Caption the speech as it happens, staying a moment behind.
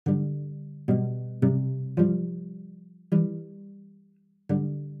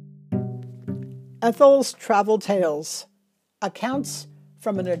Ethel's Travel Tales, accounts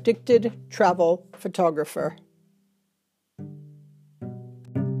from an addicted travel photographer.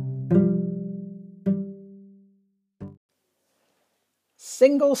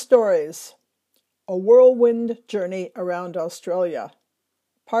 Single Stories, A Whirlwind Journey Around Australia.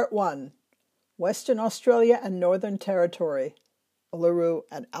 Part 1, Western Australia and Northern Territory, Uluru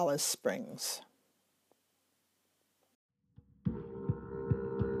and Alice Springs.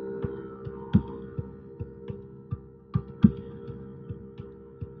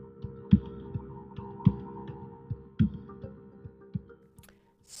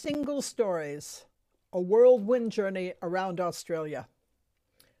 Single Stories, A Whirlwind Journey Around Australia.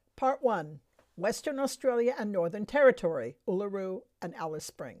 Part 1, Western Australia and Northern Territory, Uluru and Alice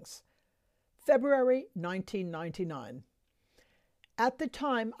Springs. February 1999. At the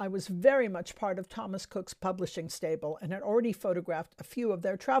time, I was very much part of Thomas Cook's publishing stable and had already photographed a few of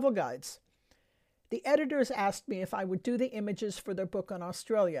their travel guides. The editors asked me if I would do the images for their book on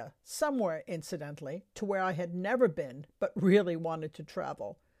Australia, somewhere, incidentally, to where I had never been but really wanted to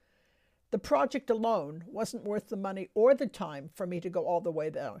travel. The project alone wasn't worth the money or the time for me to go all the way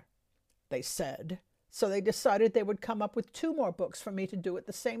there, they said, so they decided they would come up with 2 more books for me to do at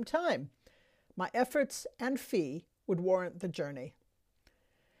the same time. My efforts and fee would warrant the journey.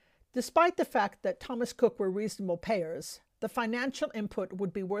 Despite the fact that Thomas Cook were reasonable payers, the financial input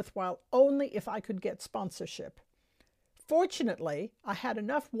would be worthwhile only if I could get sponsorship. Fortunately, I had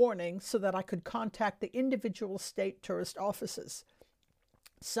enough warning so that I could contact the individual state tourist offices.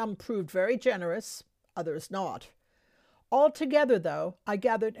 Some proved very generous, others not. Altogether, though, I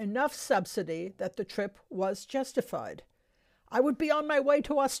gathered enough subsidy that the trip was justified. I would be on my way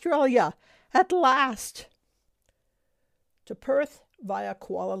to Australia, at last! To Perth via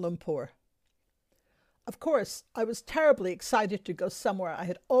Kuala Lumpur. Of course, I was terribly excited to go somewhere I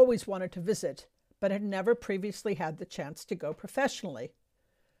had always wanted to visit, but had never previously had the chance to go professionally.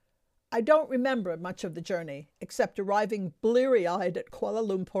 I don't remember much of the journey, except arriving bleary-eyed at Kuala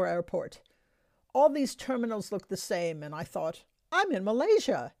Lumpur Airport. All these terminals looked the same, and I thought, I'm in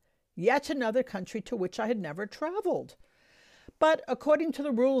Malaysia, yet another country to which I had never traveled. But according to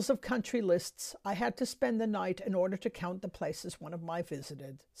the rules of country lists, I had to spend the night in order to count the places one of my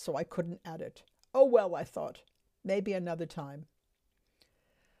visited, so I couldn't add it. Oh well, I thought, maybe another time.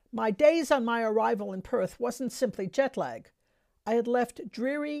 My days on my arrival in Perth wasn't simply jet lag. I had left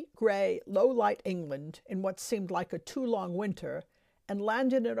dreary, grey, low-light England in what seemed like a too long winter and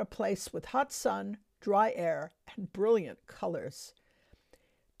landed in a place with hot sun, dry air, and brilliant colours.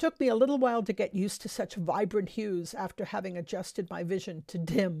 It took me a little while to get used to such vibrant hues after having adjusted my vision to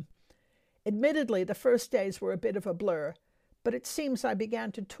dim. Admittedly, the first days were a bit of a blur, but it seems I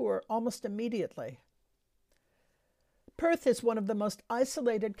began to tour almost immediately. Perth is one of the most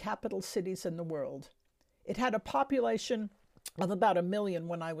isolated capital cities in the world. It had a population of about 1 million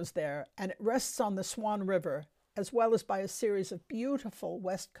when I was there, and it rests on the Swan River, as well as by a series of beautiful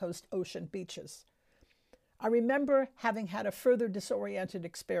West Coast ocean beaches. I remember having had a further disoriented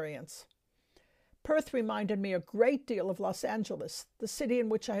experience. Perth reminded me a great deal of Los Angeles, the city in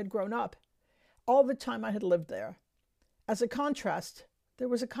which I had grown up, all the time I had lived there. As a contrast, there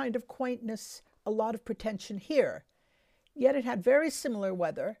was a kind of quaintness, a lot of pretension here, yet it had very similar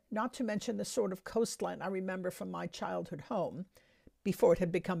weather, not to mention the sort of coastline I remember from my childhood home, before it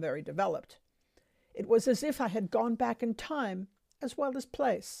had become very developed. It was as if I had gone back in time as well as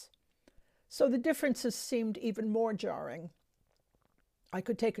place. So the differences seemed even more jarring. I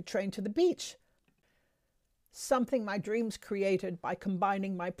could take a train to the beach, something my dreams created by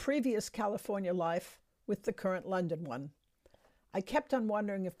combining my previous California life with the current London one. I kept on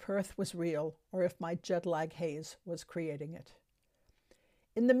wondering if Perth was real or if my jet lag haze was creating it.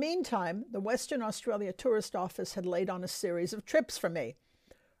 In the meantime, the Western Australia Tourist Office had laid on a series of trips for me.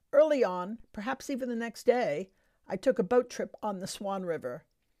 Early on, perhaps even the next day, I took a boat trip on the Swan River.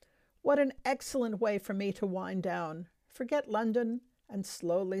 What an excellent way for me to wind down, forget London, and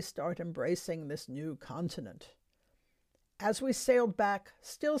slowly start embracing this new continent. As we sailed back,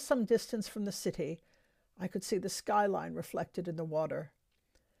 still some distance from the city, I could see the skyline reflected in the water.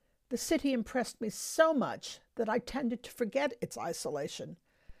 The city impressed me so much that I tended to forget its isolation,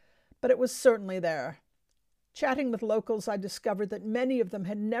 but it was certainly there. Chatting with locals, I discovered that many of them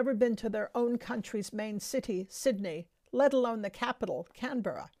had never been to their own country's main city, Sydney, let alone the capital,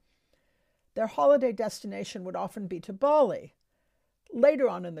 Canberra. Their holiday destination would often be to Bali. Later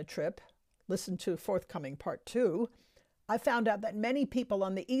on in the trip, listen to forthcoming Part 2, I found out that many people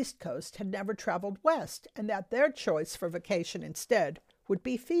on the East Coast had never traveled west and that their choice for vacation instead would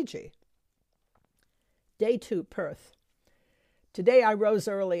be Fiji. Day 2, Perth. Today I rose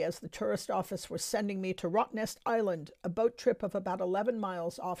early as the tourist office were sending me to Rottnest Island, a boat trip of about 11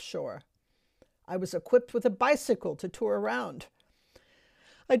 miles offshore. I was equipped with a bicycle to tour around.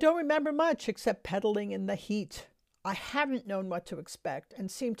 I don't remember much except pedaling in the heat. I hadn't known what to expect and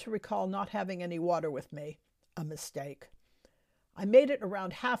seemed to recall not having any water with me. A mistake. I made it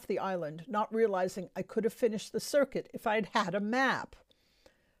around half the island, not realizing I could have finished the circuit if I had had a map.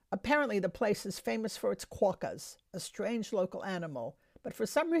 Apparently the place is famous for its quokkas, a strange local animal, but for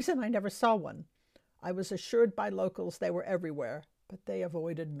some reason I never saw one. I was assured by locals they were everywhere, but they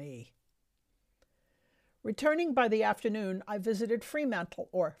avoided me. Returning by the afternoon, I visited Fremantle,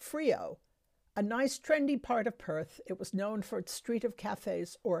 or Frio, a nice trendy part of Perth. It was known for its street of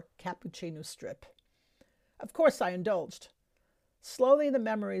cafes, or cappuccino strip. Of course I indulged. Slowly the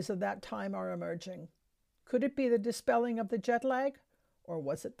memories of that time are emerging. Could it be the dispelling of the jet lag? Or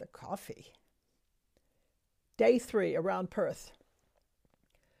was it the coffee? Day 3 around Perth.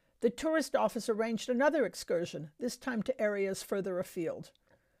 The tourist office arranged another excursion, this time to areas further afield.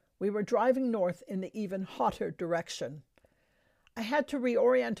 We were driving north in the even hotter direction. I had to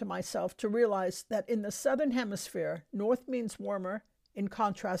reorient myself to realize that in the southern hemisphere, north means warmer, in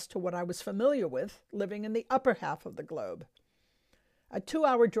contrast to what I was familiar with living in the upper half of the globe. A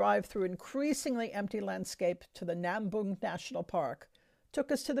 2-hour drive through increasingly empty landscape to the Nambung National Park took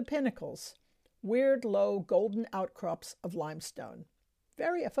us to the pinnacles, weird, low, golden outcrops of limestone.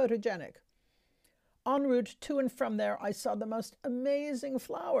 Very photogenic. En route to and from there, I saw the most amazing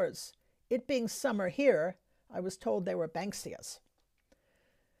flowers. It being summer here, I was told they were Banksias.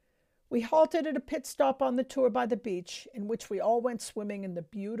 We halted at a pit stop on the tour by the beach, in which we all went swimming in the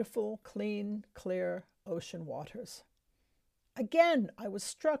beautiful, clean, clear ocean waters. Again, I was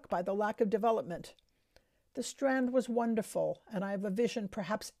struck by the lack of development. The strand was wonderful, and I have a vision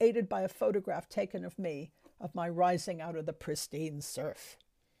perhaps aided by a photograph taken of me, of my rising out of the pristine surf.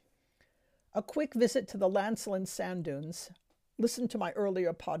 A quick visit to the Lancelin sand dunes, listen to my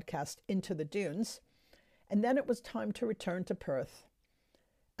earlier podcast, Into the Dunes, and then it was time to return to Perth.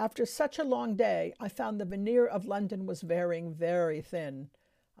 After such a long day, I found the veneer of London was wearing very thin.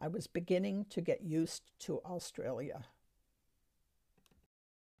 I was beginning to get used to Australia.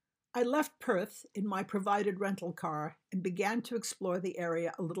 I left Perth in my provided rental car and began to explore the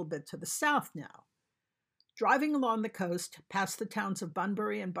area a little bit to the south now. Driving along the coast, past the towns of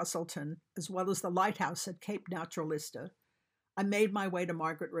Bunbury and Busselton, as well as the lighthouse at Cape Naturalista, I made my way to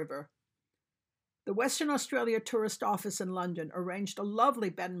Margaret River. The Western Australia Tourist Office in London arranged a lovely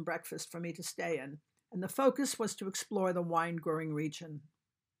bed and breakfast for me to stay in, and the focus was to explore the wine-growing region.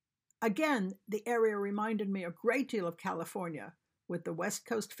 Again, the area reminded me a great deal of California, with the west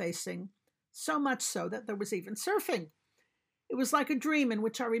coast facing, so much so that there was even surfing. It was like a dream in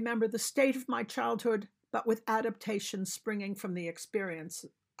which I remember the state of my childhood, but with adaptations springing from the experience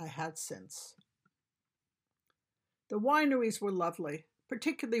I had since. The wineries were lovely,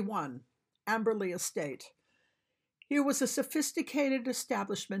 particularly one, Amberley Estate. Here was a sophisticated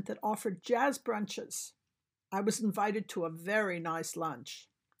establishment that offered jazz brunches. I was invited to a very nice lunch.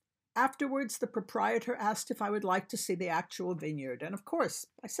 Afterwards, the proprietor asked if I would like to see the actual vineyard, and of course,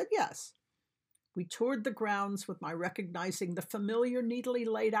 I said yes. We toured the grounds with my recognizing the familiar, neatly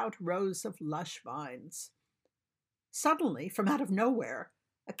laid out rows of lush vines. Suddenly, from out of nowhere,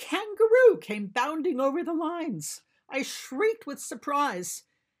 a kangaroo came bounding over the lines. I shrieked with surprise,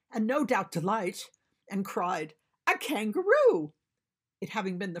 and no doubt delight, and cried, "A kangaroo!" It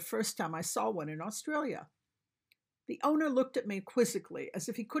having been the first time I saw one in Australia. The owner looked at me quizzically, as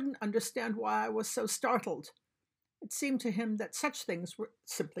if he couldn't understand why I was so startled. It seemed to him that such things were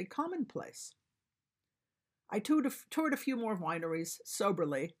simply commonplace. I toured a few more wineries,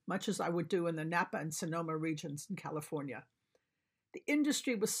 soberly, much as I would do in the Napa and Sonoma regions in California. The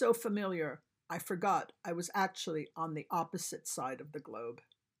industry was so familiar, I forgot I was actually on the opposite side of the globe.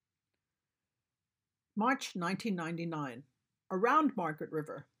 March 1999. Around Margaret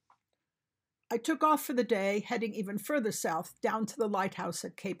River. I took off for the day, heading even further south, down to the lighthouse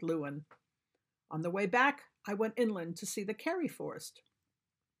at Cape Leeuwin. On the way back, I went inland to see the Kerry Forest.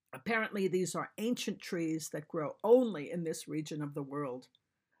 Apparently, these are ancient trees that grow only in this region of the world.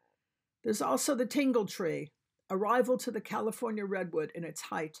 There's also the tingle tree, a rival to the California redwood in its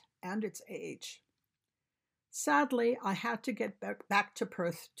height and its age. Sadly, I had to get back to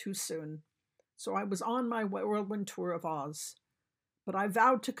Perth too soon, so I was on my whirlwind tour of Oz. But I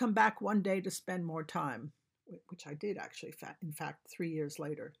vowed to come back one day to spend more time, which I did actually, in fact, 3 years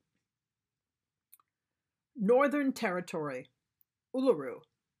later. Northern Territory, Uluru.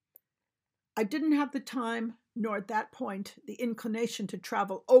 I didn't have the time, nor at that point the inclination to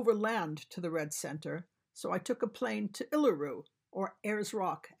travel overland to the Red Center, so I took a plane to Uluru, or Ayers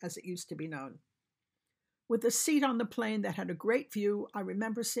Rock as it used to be known. With a seat on the plane that had a great view, I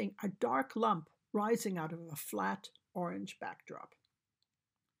remember seeing a dark lump rising out of a flat orange backdrop.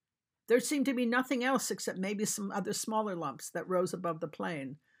 There seemed to be nothing else except maybe some other smaller lumps that rose above the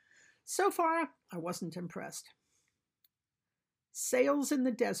plane. So far, I wasn't impressed. Sails in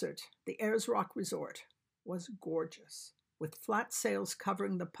the Desert, the Ayers Rock Resort, was gorgeous, with flat sails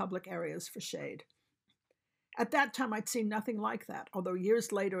covering the public areas for shade. At that time, I'd seen nothing like that, although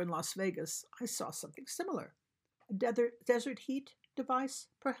years later in Las Vegas, I saw something similar. A desert heat device,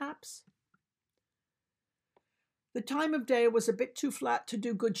 perhaps? The time of day was a bit too flat to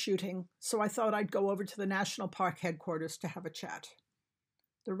do good shooting, so I thought I'd go over to the National Park headquarters to have a chat.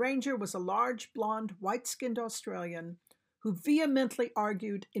 The ranger was a large, blonde, white-skinned Australian who vehemently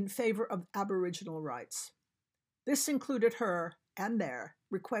argued in favor of Aboriginal rights. This included her, and their,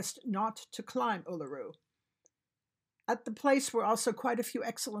 request not to climb Uluru. At the place were also quite a few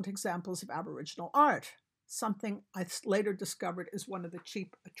excellent examples of Aboriginal art, something I later discovered is one of the chief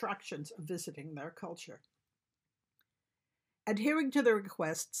attractions of visiting their culture. Adhering to their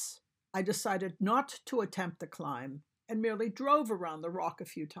requests, I decided not to attempt the climb and merely drove around the rock a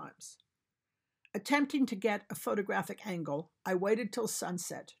few times. Attempting to get a photographic angle, I waited till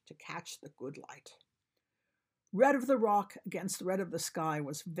sunset to catch the good light. Red of the rock against the red of the sky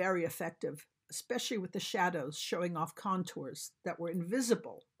was very effective, especially with the shadows showing off contours that were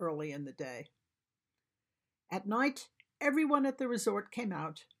invisible early in the day. At night, everyone at the resort came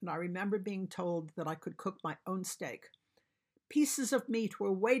out, and I remember being told that I could cook my own steak. Pieces of meat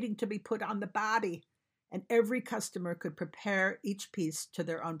were waiting to be put on the barbie, and every customer could prepare each piece to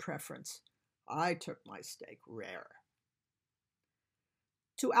their own preference. I took my steak rare.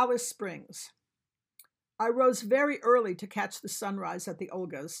 To Alice Springs. I rose very early to catch the sunrise at the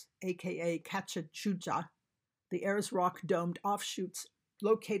Olgas, aka Kachachucha, the Ayers Rock domed offshoots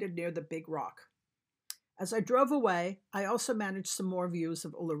located near the Big Rock. As I drove away, I also managed some more views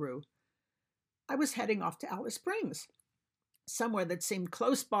of Uluru. I was heading off to Alice Springs, somewhere that seemed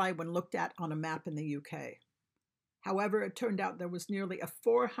close by when looked at on a map in the UK. However, it turned out there was nearly a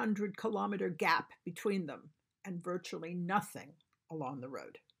 400-kilometer gap between them and virtually nothing along the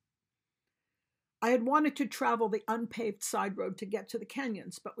road. I had wanted to travel the unpaved side road to get to the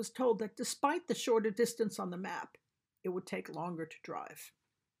canyons, but was told that despite the shorter distance on the map, it would take longer to drive.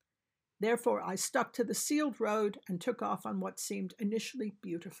 Therefore, I stuck to the sealed road and took off on what seemed initially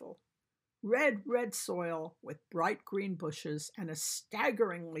beautiful. Red soil with bright green bushes and a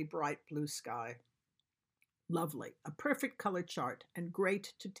staggeringly bright blue sky. Lovely, a perfect color chart, and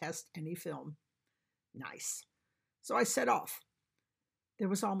great to test any film. Nice. So I set off. There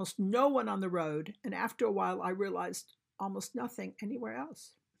was almost no one on the road, and after a while I realized almost nothing anywhere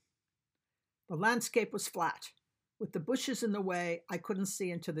else. The landscape was flat. With the bushes in the way, I couldn't see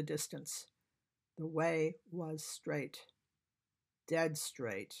into the distance. The way was straight. Dead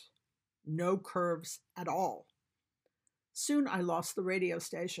straight. No curves at all. Soon I lost the radio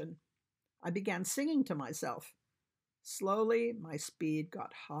station. I began singing to myself. Slowly, my speed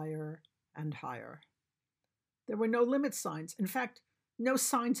got higher and higher. There were no limit signs. In fact, no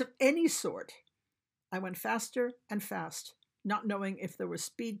signs of any sort. I went faster and fast, not knowing if there were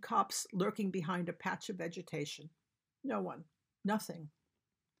speed cops lurking behind a patch of vegetation. No one. Nothing.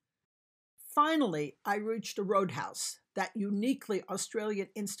 Finally, I reached a roadhouse, that uniquely Australian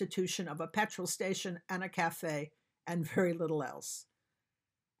institution of a petrol station and a cafe, and very little else.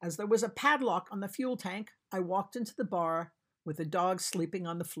 As there was a padlock on the fuel tank, I walked into the bar with the dog sleeping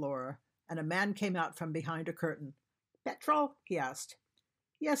on the floor, and a man came out from behind a curtain. "Petrol?" he asked.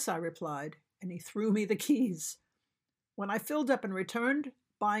 "Yes," I replied, and he threw me the keys. When I filled up and returned,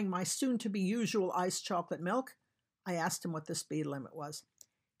 buying my soon-to-be usual iced chocolate milk, I asked him what the speed limit was.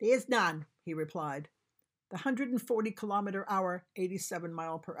 "There's none," he replied. The 140-kilometer-hour,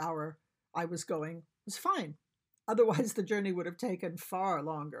 87-mile-per-hour I was going was fine. Otherwise, the journey would have taken far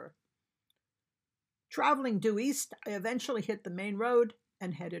longer. Traveling due east, I eventually hit the main road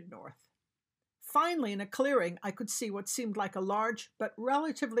and headed north. Finally, in a clearing, I could see what seemed like a large but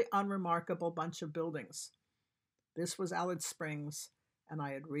relatively unremarkable bunch of buildings. This was Alice Springs, and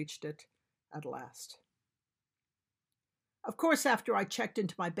I had reached it at last. Of course, after I checked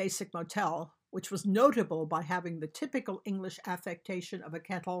into my basic motel, which was notable by having the typical English affectation of a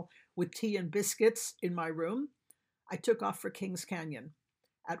kettle with tea and biscuits in my room, I took off for Kings Canyon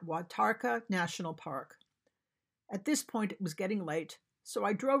at Watarka National Park. At this point, it was getting late, so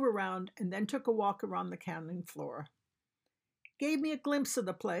I drove around and then took a walk around the canyon floor. It gave me a glimpse of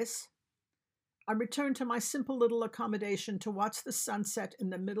the place. I returned to my simple little accommodation to watch the sunset in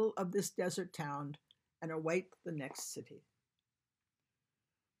the middle of this desert town and await the next city.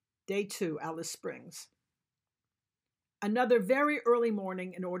 Day 2, Alice Springs. Another very early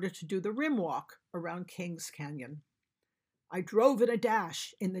morning in order to do the rim walk around Kings Canyon. I drove in a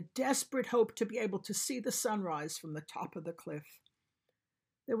dash in the desperate hope to be able to see the sunrise from the top of the cliff.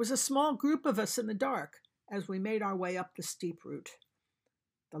 There was a small group of us in the dark as we made our way up the steep route.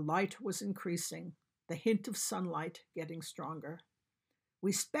 The light was increasing, the hint of sunlight getting stronger.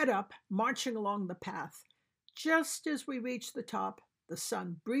 We sped up, marching along the path. Just as we reached the top, the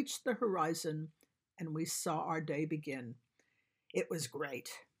sun breached the horizon, and we saw our day begin. It was great.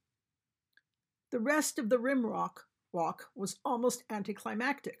 The rest of the rim walk was almost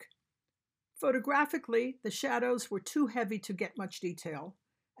anticlimactic. Photographically, the shadows were too heavy to get much detail,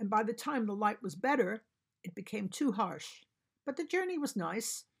 and by the time the light was better, it became too harsh. But the journey was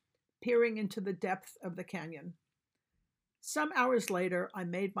nice, peering into the depth of the canyon. Some hours later, I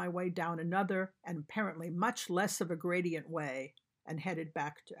made my way down another and apparently much less of a gradient way and headed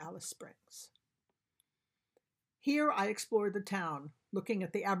back to Alice Springs. Here I explored the town, looking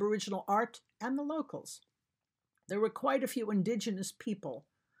at the Aboriginal art and the locals. There were quite a few indigenous people.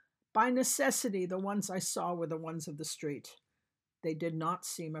 By necessity, the ones I saw were the ones of the street. They did not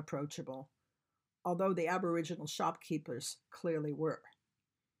seem approachable, although the Aboriginal shopkeepers clearly were.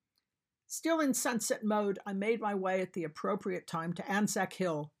 Still in sunset mode, I made my way at the appropriate time to Anzac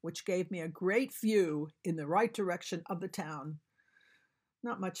Hill, which gave me a great view in the right direction of the town.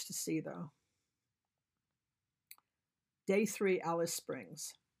 Not much to see, though. Day 3, Alice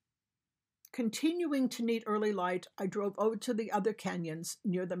Springs. Continuing to need early light, I drove over to the other canyons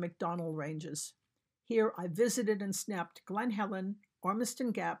near the McDonald Ranges. Here I visited and snapped Glen Helen,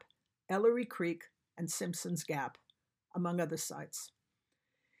 Ormiston Gap, Ellery Creek, and Simpson's Gap, among other sites.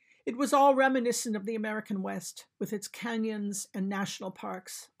 It was all reminiscent of the American West, with its canyons and national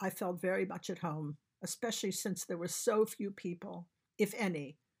parks. I felt very much at home, especially since there were so few people, if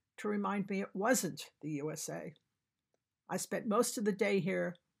any, to remind me it wasn't the USA. I spent most of the day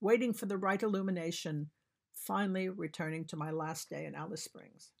here, waiting for the right illumination, finally returning to my last day in Alice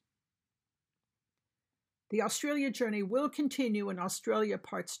Springs. The Australia journey will continue in Australia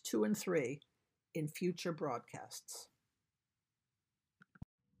Parts 2 and 3 in future broadcasts.